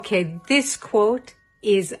Okay, this quote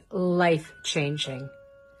is life-changing.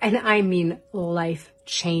 And I mean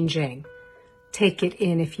life-changing. Take it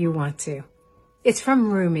in if you want to. It's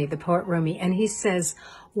from Rumi, the poet Rumi, and he says,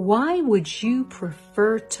 "Why would you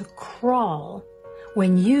prefer to crawl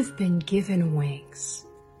when you've been given wings?"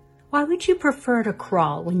 Why would you prefer to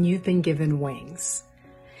crawl when you've been given wings?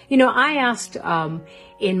 You know, I asked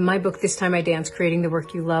in my book, This Time I Dance, Creating the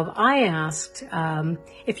Work You Love, I asked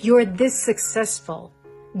if you're this successful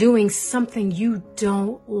doing something you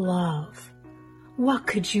don't love, what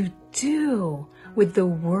could you do with the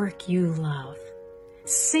work you love?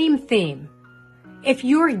 Same theme. If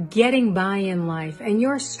you're getting by in life and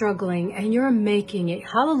you're struggling and you're making it,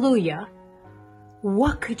 hallelujah,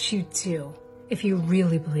 what could you do if you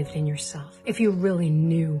really believed in yourself? If you really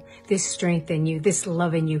knew this strength in you, this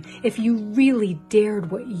love in you, if you really dared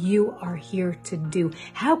what you are here to do,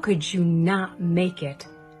 how could you not make it?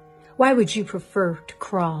 Why would you prefer to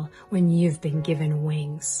crawl when you've been given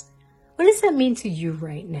wings? What does that mean to you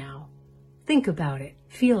right now? Think about it.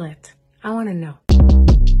 Feel it. I want to know.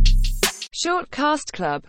 Shortcast Club.